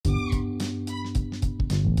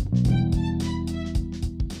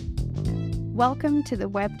Welcome to the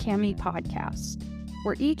Cami podcast,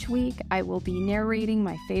 where each week I will be narrating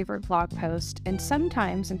my favorite blog post and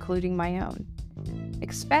sometimes including my own.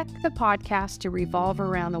 Expect the podcast to revolve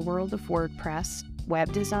around the world of WordPress,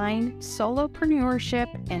 web design,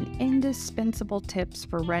 solopreneurship, and indispensable tips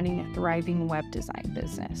for running a thriving web design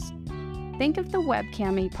business. Think of the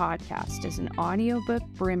Cami podcast as an audiobook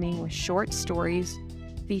brimming with short stories,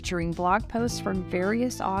 featuring blog posts from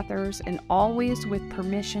various authors and always with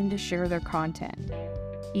permission to share their content.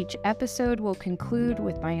 Each episode will conclude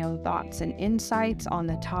with my own thoughts and insights on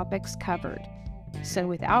the topics covered. So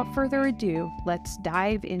without further ado, let's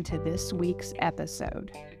dive into this week's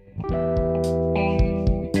episode.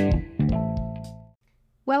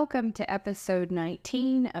 Welcome to episode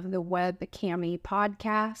 19 of the Cami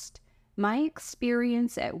podcast, my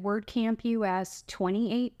experience at WordCamp US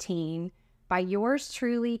 2018, by yours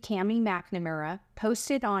truly, Cami MacNamara,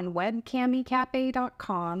 posted on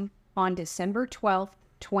webcamicafe.com on December 12th,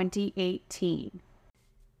 2018.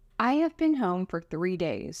 I have been home for 3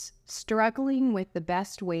 days, struggling with the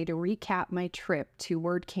best way to recap my trip to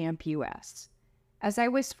WordCamp US. As I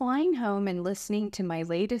was flying home and listening to my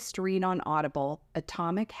latest read on Audible,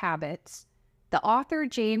 Atomic Habits, the author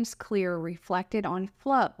James Clear reflected on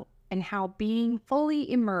flow and how being fully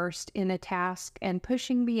immersed in a task and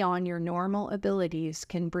pushing beyond your normal abilities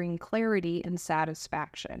can bring clarity and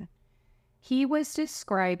satisfaction. He was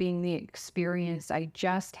describing the experience I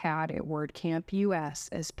just had at WordCamp US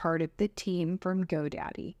as part of the team from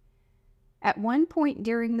GoDaddy. At one point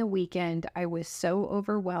during the weekend, I was so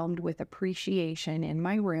overwhelmed with appreciation in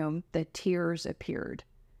my room that tears appeared.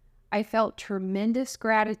 I felt tremendous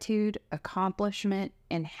gratitude, accomplishment,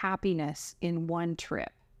 and happiness in one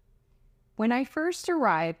trip. When I first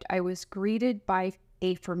arrived, I was greeted by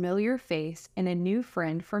a familiar face and a new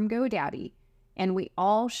friend from GoDaddy, and we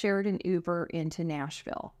all shared an Uber into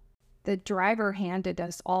Nashville. The driver handed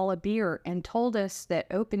us all a beer and told us that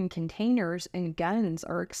open containers and guns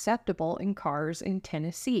are acceptable in cars in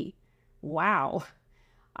Tennessee. Wow,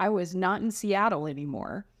 I was not in Seattle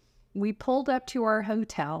anymore. We pulled up to our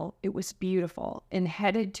hotel, it was beautiful, and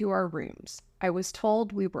headed to our rooms. I was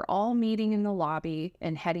told we were all meeting in the lobby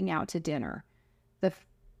and heading out to dinner. The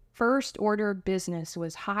first order of business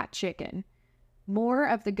was hot chicken. More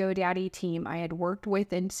of the GoDaddy team I had worked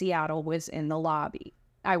with in Seattle was in the lobby.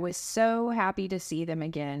 I was so happy to see them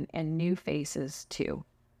again, and new faces too.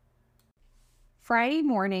 Friday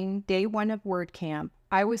morning, day one of WordCamp,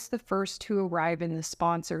 I was the first to arrive in the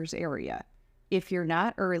sponsors area. If you're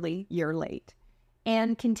not early, you're late.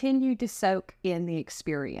 And continued to soak in the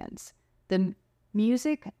experience. The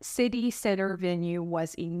Music City Center venue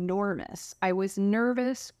was enormous. I was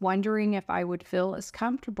nervous, wondering if I would feel as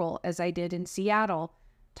comfortable as I did in Seattle,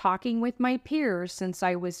 talking with my peers since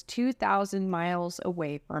I was 2,000 miles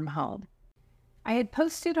away from home. I had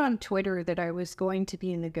posted on Twitter that I was going to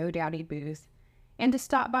be in the GoDaddy booth and to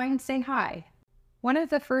stop by and say hi. One of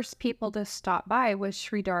the first people to stop by was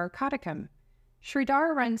Sridhar Kadakam.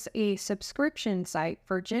 Sridhar runs a subscription site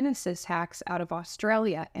for Genesis hacks out of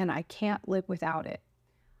Australia, and I can't live without it.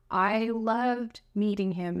 I loved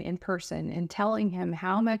meeting him in person and telling him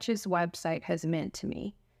how much his website has meant to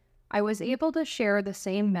me. I was able to share the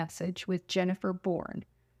same message with Jennifer Bourne.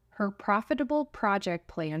 Her Profitable Project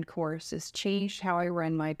Plan course has changed how I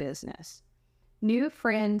run my business. New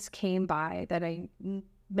friends came by that I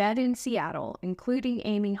met in Seattle, including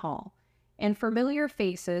Amy Hall, and familiar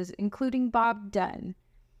faces, including Bob Dunn.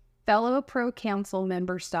 Fellow Pro Council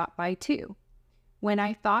members stopped by too. When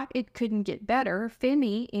I thought it couldn't get better,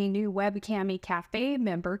 Femi, a new Cami Cafe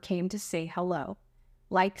member, came to say hello.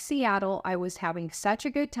 Like Seattle, I was having such a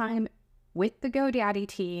good time with the GoDaddy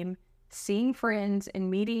team, seeing friends and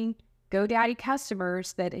meeting GoDaddy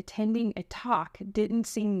customers that attending a talk didn't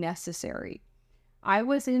seem necessary. I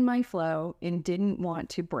was in my flow and didn't want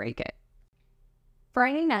to break it.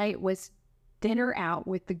 Friday night was dinner out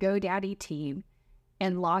with the GoDaddy team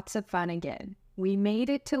and lots of fun again. We made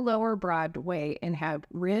it to Lower Broadway and had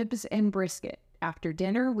ribs and brisket. After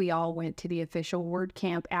dinner, we all went to the official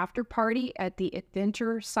WordCamp after party at the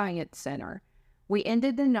Adventure Science Center. We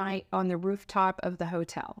ended the night on the rooftop of the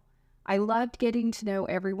hotel. I loved getting to know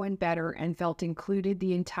everyone better and felt included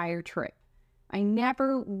the entire trip. I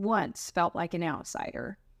never once felt like an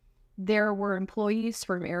outsider. There were employees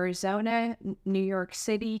from Arizona, New York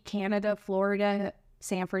City, Canada, Florida,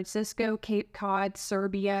 San Francisco, Cape Cod,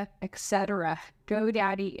 Serbia, etc.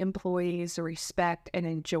 GoDaddy employees respect and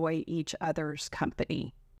enjoy each other's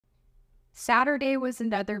company. Saturday was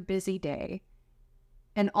another busy day,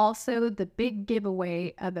 and also the big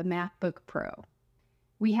giveaway of a MacBook Pro.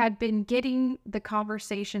 We had been getting the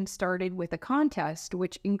conversation started with a contest,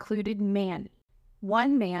 which included Manny.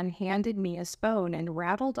 One man handed me his phone and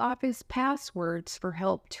rattled off his passwords for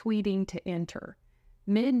help tweeting to enter.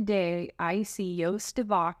 Midday, I see Joost de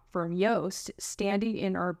Valk from Joost standing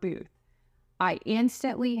in our booth. I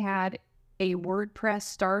instantly had a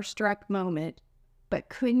WordPress starstruck moment, but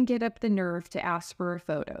couldn't get up the nerve to ask for a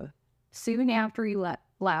photo. Soon after he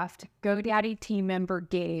left, GoDaddy team member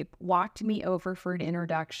Gabe walked me over for an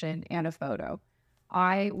introduction and a photo.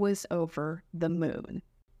 I was over the moon.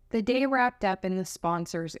 The day wrapped up in the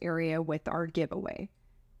sponsors area with our giveaway.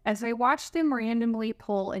 As I watched them randomly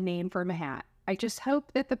pull a name from a hat, I just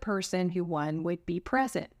hoped that the person who won would be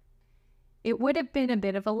present. It would have been a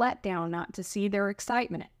bit of a letdown not to see their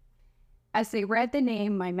excitement. As they read the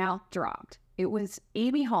name, my mouth dropped. It was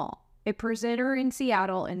Amy Hall, a presenter in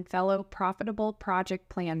Seattle and fellow Profitable Project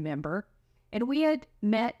Plan member, and we had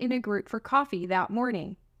met in a group for coffee that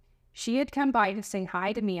morning. She had come by to say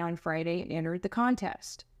hi to me on Friday and entered the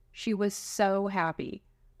contest. She was so happy.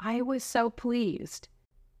 I was so pleased.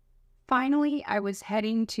 Finally, I was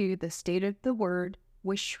heading to the State of the Word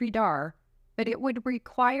with Sridhar, but it would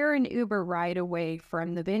require an Uber ride away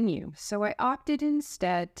from the venue, so I opted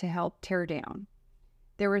instead to help tear down.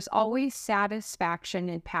 There was always satisfaction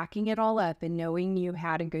in packing it all up and knowing you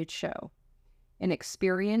had a good show, an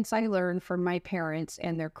experience I learned from my parents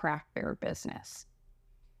and their craft beer business.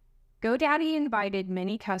 GoDaddy invited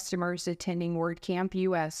many customers attending WordCamp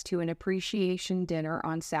US to an appreciation dinner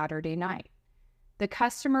on Saturday night. The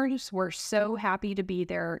customers were so happy to be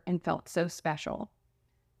there and felt so special.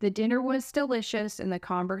 The dinner was delicious and the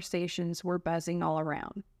conversations were buzzing all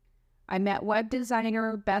around. I met web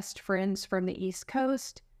designer best friends from the East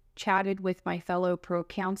Coast, chatted with my fellow Pro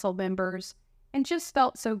Council members, and just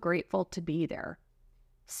felt so grateful to be there.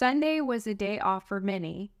 Sunday was a day off for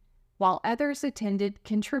many, while others attended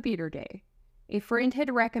Contributor Day. A friend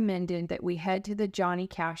had recommended that we head to the Johnny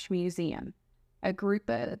Cash Museum. A group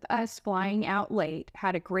of us flying out late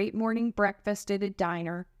had a great morning breakfast at a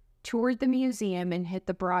diner, toured the museum, and hit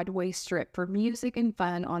the Broadway Strip for music and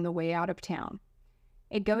fun on the way out of town.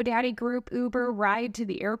 A GoDaddy group Uber ride to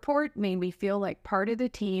the airport made me feel like part of the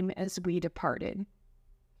team as we departed.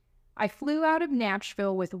 I flew out of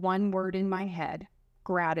Nashville with one word in my head: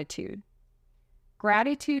 gratitude.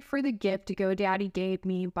 Gratitude for the gift GoDaddy gave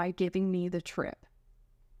me by giving me the trip.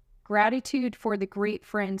 Gratitude for the great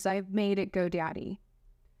friends I've made at GoDaddy.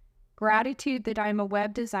 Gratitude that I'm a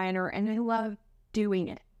web designer and I love doing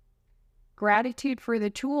it. Gratitude for the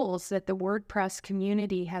tools that the WordPress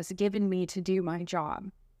community has given me to do my job.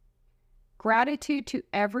 Gratitude to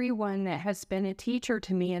everyone that has been a teacher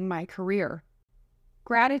to me in my career.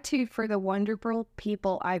 Gratitude for the wonderful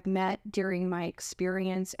people I've met during my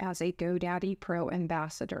experience as a GoDaddy Pro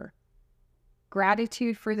ambassador.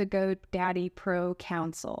 Gratitude for the GoDaddy Pro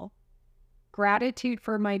Council. Gratitude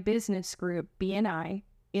for my business group, BNI,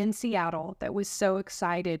 in Seattle that was so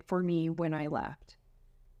excited for me when I left.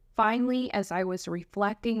 Finally, as I was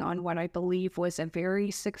reflecting on what I believe was a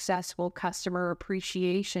very successful customer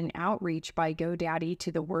appreciation outreach by GoDaddy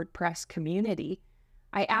to the WordPress community,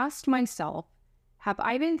 I asked myself, have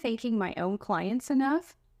I been thanking my own clients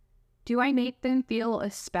enough? Do I make them feel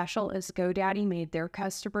as special as GoDaddy made their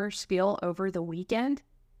customers feel over the weekend?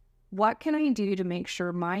 What can I do to make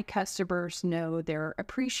sure my customers know they're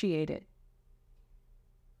appreciated?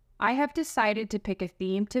 I have decided to pick a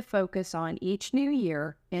theme to focus on each new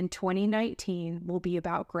year, and 2019 will be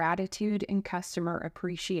about gratitude and customer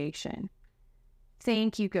appreciation.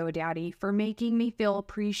 Thank you, GoDaddy, for making me feel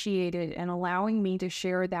appreciated and allowing me to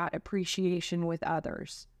share that appreciation with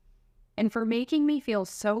others. And for making me feel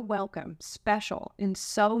so welcome, special, and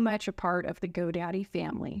so much a part of the GoDaddy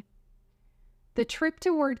family. The trip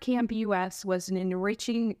to WordCamp US was an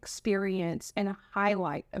enriching experience and a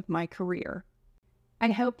highlight of my career. I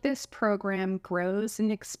hope this program grows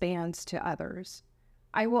and expands to others.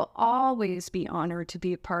 I will always be honored to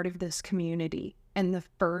be a part of this community and the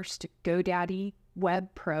first GoDaddy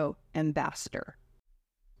Web Pro ambassador.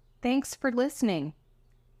 Thanks for listening.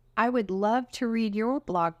 I would love to read your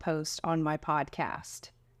blog post on my podcast.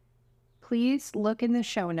 Please look in the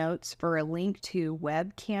show notes for a link to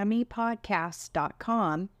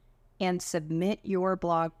webcamipodcast.com and submit your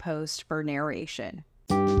blog post for narration.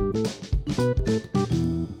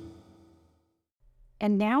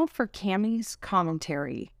 And now for Cami's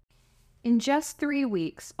commentary. In just 3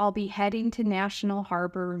 weeks, I'll be heading to National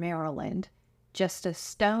Harbor, Maryland, just a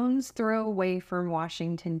stone's throw away from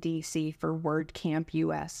Washington, D.C. for WordCamp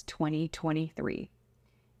US 2023.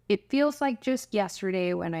 It feels like just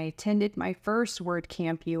yesterday when I attended my first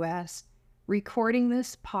WordCamp US, Recording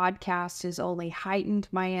this podcast has only heightened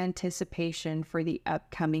my anticipation for the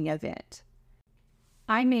upcoming event.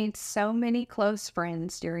 I made so many close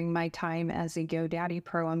friends during my time as a GoDaddy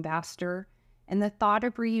Pro Ambassador, and the thought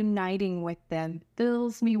of reuniting with them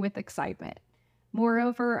fills me with excitement.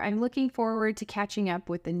 Moreover, I'm looking forward to catching up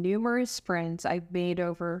with the numerous friends I've made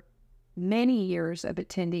over many years of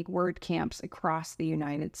attending WordCamps across the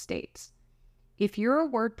United States. If you're a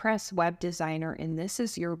WordPress web designer and this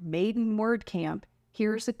is your maiden WordCamp,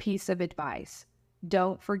 here's a piece of advice.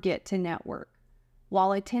 Don't forget to network.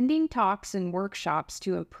 While attending talks and workshops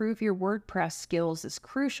to improve your WordPress skills is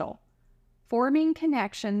crucial, forming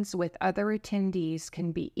connections with other attendees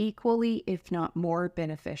can be equally, if not more,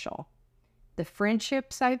 beneficial. The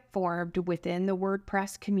friendships I've formed within the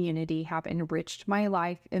WordPress community have enriched my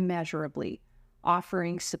life immeasurably,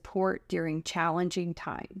 offering support during challenging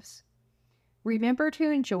times. Remember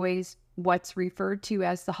to enjoy what's referred to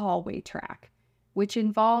as the hallway track, which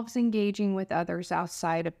involves engaging with others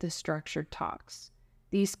outside of the structured talks.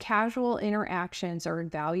 These casual interactions are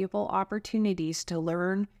invaluable opportunities to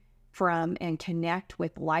learn from and connect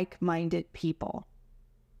with like-minded people.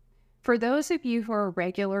 For those of you who are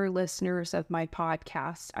regular listeners of my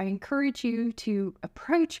podcast, I encourage you to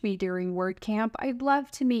approach me during WordCamp. I'd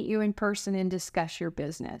love to meet you in person and discuss your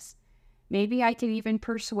business. Maybe I can even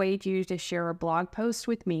persuade you to share a blog post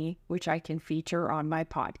with me, which I can feature on my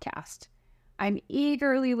podcast. I'm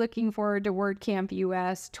eagerly looking forward to WordCamp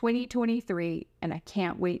US 2023, and I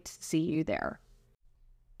can't wait to see you there.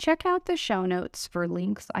 Check out the show notes for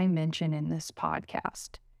links I mention in this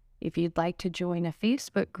podcast. If you'd like to join a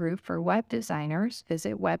Facebook group for web designers,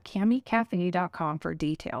 visit webcamicafe.com for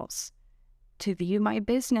details. To view my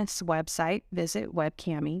business website, visit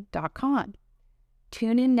webcami.com.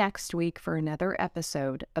 Tune in next week for another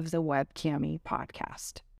episode of the WebCami podcast.